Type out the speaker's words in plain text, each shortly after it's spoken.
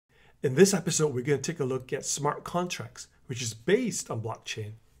In this episode, we're going to take a look at smart contracts, which is based on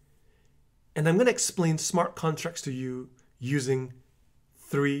blockchain. And I'm going to explain smart contracts to you using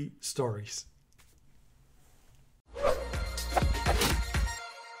 3 stories.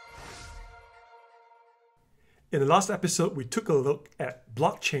 In the last episode, we took a look at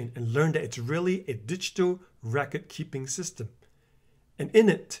blockchain and learned that it's really a digital record-keeping system. And in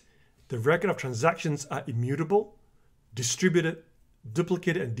it, the record of transactions are immutable, distributed,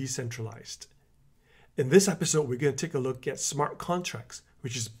 duplicated, and decentralized. In this episode, we're going to take a look at smart contracts,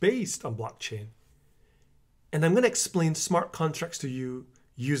 which is based on blockchain. And I'm going to explain smart contracts to you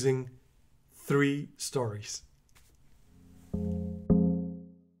using 3 stories.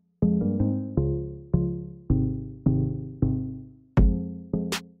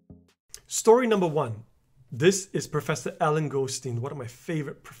 Story number 1. This is Professor Allan Goldstein, one of my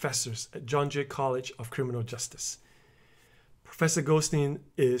favorite professors at John Jay College of Criminal Justice. Professor Goldstein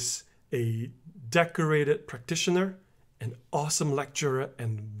is a decorated practitioner, an awesome lecturer,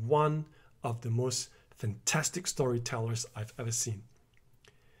 and one of the most fantastic storytellers I've ever seen.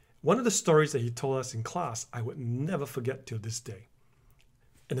 One of the stories that he told us in class, I would never forget till this day.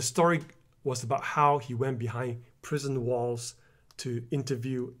 And the story was about how he went behind prison walls to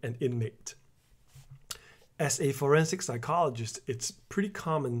interview an inmate. As a forensic psychologist, it's pretty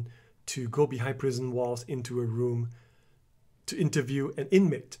common to go behind prison walls into a room to interview an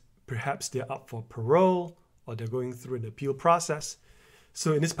inmate. Perhaps they're up for parole or they're going through an appeal process.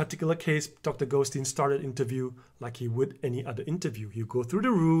 So in this particular case, Dr. Goldstein started an interview like he would any other interview. He would go through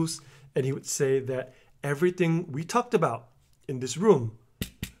the rules and he would say that everything we talked about in this room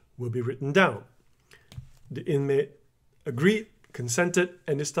will be written down. The inmate agreed, consented,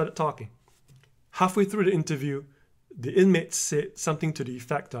 and they started talking. Halfway through the interview, the inmate said something to the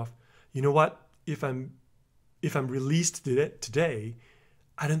effect of, "You know what, if I'm released today,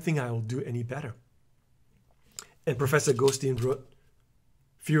 I don't think I will do any better." And Professor Goldstein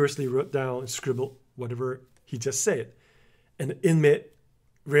furiously wrote down and scribbled whatever he just said. And the inmate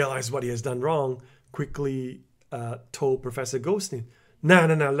realized what he has done wrong, quickly told Professor Goldstein, No,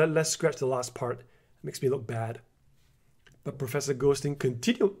 let's scratch the last part. It makes me look bad. But Professor Goldstein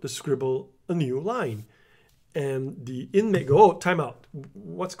continued to scribble a new line. And the inmate go, "Oh, time out.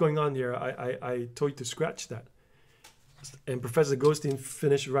 What's going on here? I told you to scratch that." And Professor Goldstein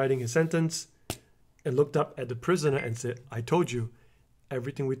finished writing his sentence and looked up at the prisoner and said, "I told you,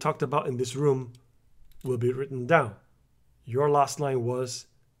 everything we talked about in this room will be written down. Your last line was,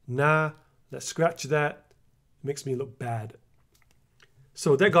 nah, let's scratch that. It makes me look bad."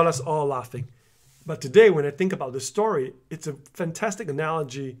 So that got us all laughing. But today, when I think about the story, it's a fantastic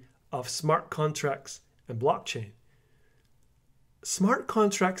analogy of smart contracts and blockchain. Smart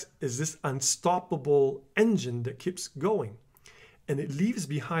contracts is this unstoppable engine that keeps going, and it leaves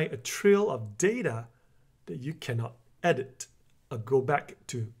behind a trail of data that you cannot edit or go back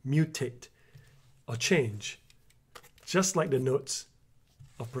to mutate or change, just like the notes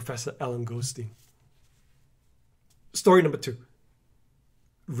of Professor Allan Goldstein. Story number 2.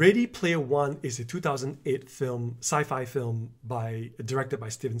 Ready Player One is a 2008 film, sci-fi film directed by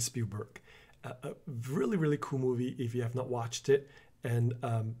Steven Spielberg. A really, really cool movie if you have not watched it. And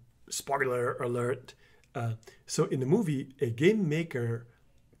spoiler alert. So in the movie, a game maker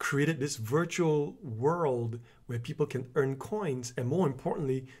created this virtual world where people can earn coins and, more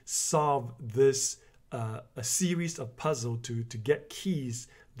importantly, solve this a series of puzzles to get keys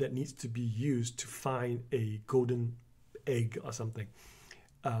that needs to be used to find a golden egg or something.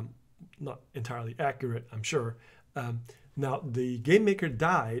 Not entirely accurate, I'm sure. Now, the game maker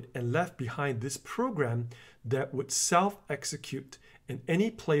died and left behind this program that would self-execute, and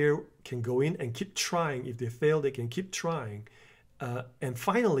any player can go in and keep trying. If they fail, they can keep trying. And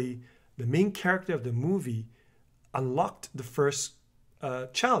finally, the main character of the movie unlocked the first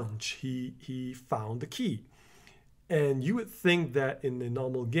challenge. He found the key. And you would think that in a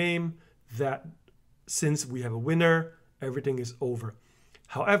normal game that since we have a winner, everything is over.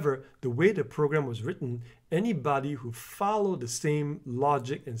 However, the way the program was written, anybody who followed the same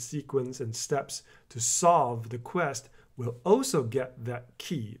logic and sequence and steps to solve the quest will also get that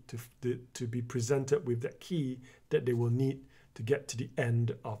key, to be presented with that key that they will need to get to the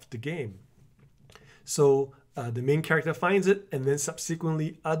end of the game. So the main character finds it, and then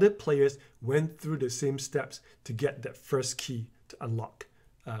subsequently other players went through the same steps to get that first key to unlock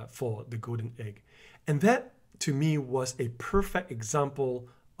for the golden egg. And that, to me, was a perfect example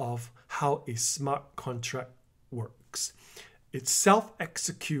of how a smart contract works. It's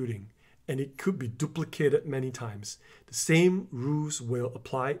self-executing, and it could be duplicated many times. The same rules will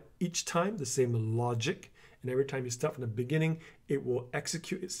apply each time, the same logic, And every time you start from the beginning, it will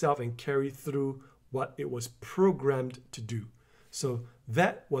execute itself and carry through what it was programmed to do. So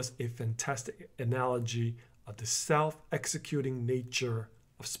that was a fantastic analogy of the self-executing nature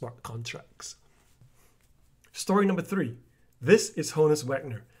of smart contracts. Story number 3. This is Honus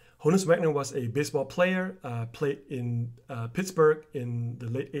Wagner. Honus Wagner was a baseball player, played in Pittsburgh in the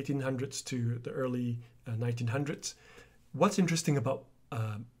late 1800s to the early 1900s. What's interesting about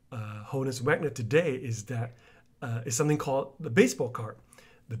Honus Wagner today is that is something called the baseball card.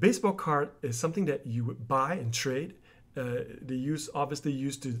 The baseball card is something that you would buy and trade. They obviously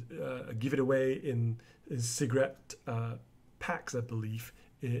used to give it away in cigarette packs, I believe,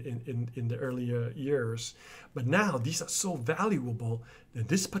 in the earlier years. But now these are so valuable that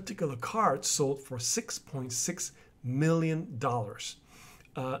this particular card sold for $6.6 million.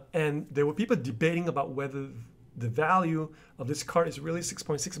 And there were people debating about whether the value of this card is really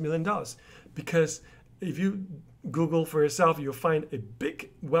 $6.6 million. Because if you Google for yourself, you'll find a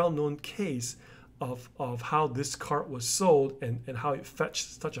big, well-known case of how this card was sold and how it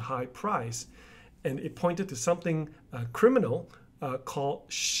fetched such a high price. And it pointed to something criminal called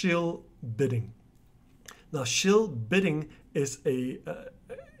shill bidding. Now, shill bidding is a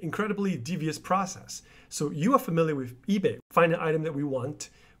incredibly devious process. So you are familiar with eBay. Find an item that we want.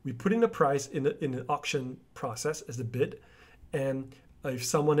 We put in a price in an auction process as a bid. And if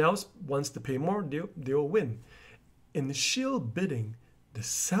someone else wants to pay more, they'll win. In the shill bidding, the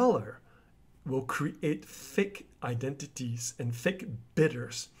seller will create fake identities and fake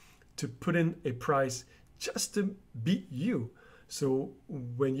bidders to put in a price just to beat you. So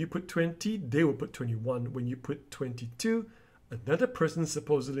when you put 20, they will put 21. When you put 22, another person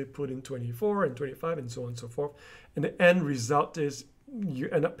supposedly put in 24 and 25 and so on and so forth. And the end result is you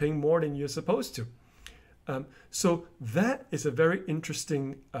end up paying more than you're supposed to. So that is a very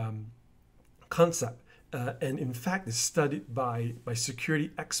interesting concept. And in fact, it's studied by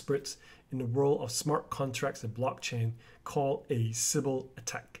security experts in the world of smart contracts and blockchain, called a Sybil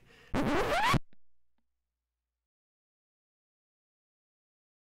attack.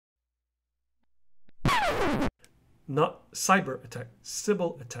 Not cyber attack,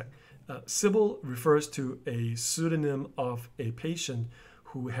 Sybil attack. Sybil refers to a pseudonym of a patient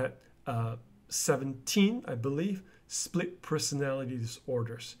who had 17, I believe, split personality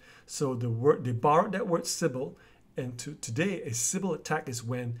disorders. So they borrowed that word Sybil, and today a Sybil attack is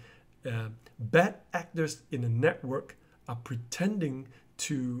when bad actors in a network are pretending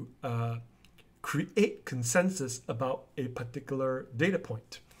to create consensus about a particular data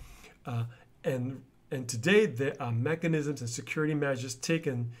point. And today there are mechanisms and security measures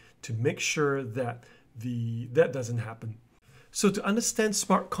taken to make sure that that doesn't happen. So to understand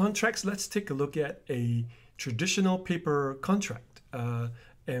smart contracts, let's take a look at a traditional paper contract.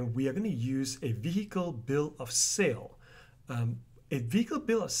 And we are going to use a vehicle bill of sale. A vehicle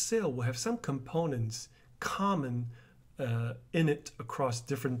bill of sale will have some components common in it across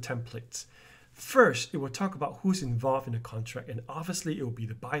different templates. First, it will talk about who's involved in the contract, and obviously it will be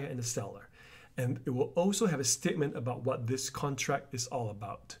the buyer and the seller. And it will also have a statement about what this contract is all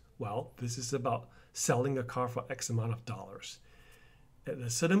about. Well, this is about selling a car for X amount of dollars. At a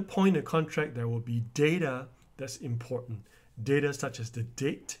certain point in the contract, there will be data that's important. Data such as the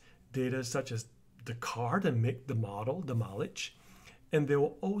date, data such as the car, the make, the model, the mileage. And there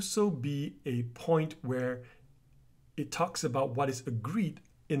will also be a point where it talks about what is agreed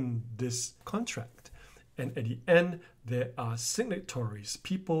in this contract. And at the end, there are signatories,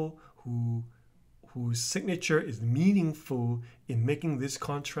 people whose signature is meaningful in making this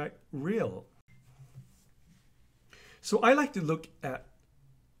contract real. So I like to look at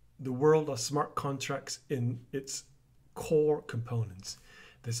the world of smart contracts in its core components.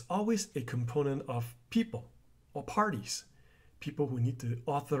 There's always a component of people or parties, people who need to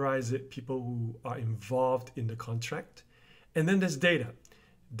authorize it, people who are involved in the contract. And then there's data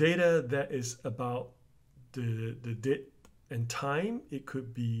that is about the date and time. It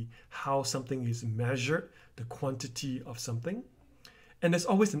could be how something is measured, the quantity of something. And there's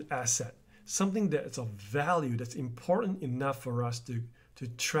always an asset, something that is of value, that's important enough for us to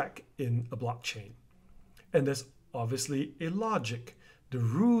track in a blockchain. And there's obviously a logic, the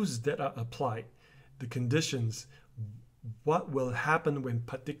rules that are applied, the conditions, what will happen when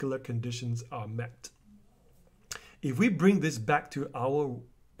particular conditions are met. If we bring this back to our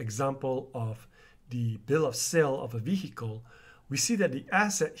example of the bill of sale of a vehicle, we see that the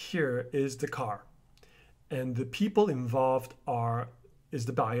asset here is the car, and the people involved is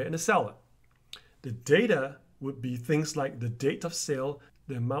the buyer and the seller. The data would be things like the date of sale,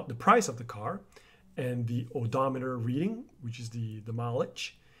 the price of the car, and the odometer reading, which is the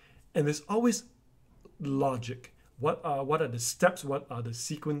mileage. And there's always logic. What are the steps? What are the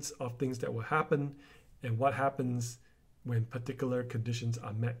sequence of things that will happen, and what happens when particular conditions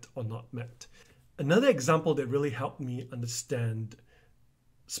are met or not met? Another example that really helped me understand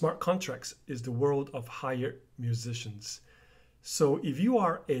smart contracts is the world of hired musicians. So if you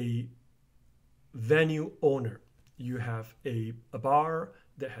are a venue owner, you have a bar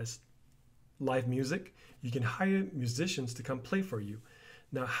that has live music, you can hire musicians to come play for you.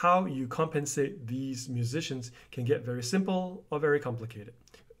 Now, how you compensate these musicians can get very simple or very complicated.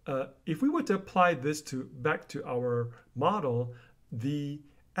 If we were to apply this back to our model, the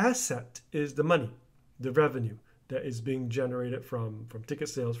asset is the money, the revenue that is being generated from ticket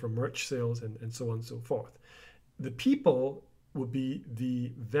sales, from merch sales, and so on and so forth. The people would be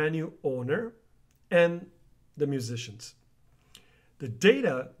the venue owner and the musicians. The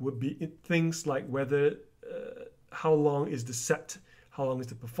data would be things like whether, how long is the set, how long is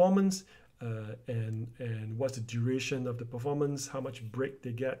the performance, and what's the duration of the performance, how much break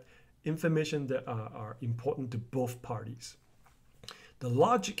they get, information that are important to both parties. The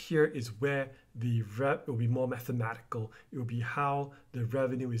logic here is where the it will be more mathematical. It will be how the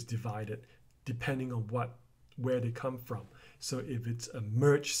revenue is divided depending on where they come from. So if it's a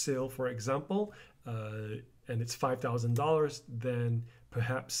merch sale, for example, and it's $5,000, then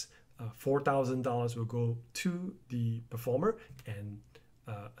perhaps $4,000 will go to the performer and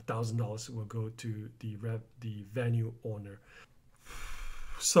 $1,000 will go to the venue owner.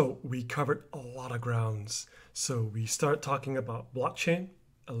 So we covered a lot of grounds. So we started talking about blockchain,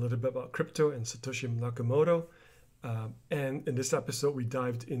 a little bit about crypto and Satoshi Nakamoto. And in this episode, we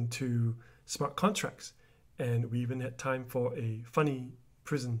dived into smart contracts. And we even had time for a funny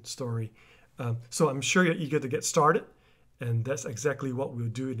prison story. So I'm sure you're eager to get started. And that's exactly what we'll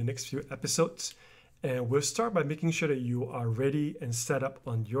do in the next few episodes. And we'll start by making sure that you are ready and set up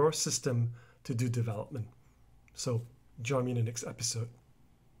on your system to do development. So join me in the next episode.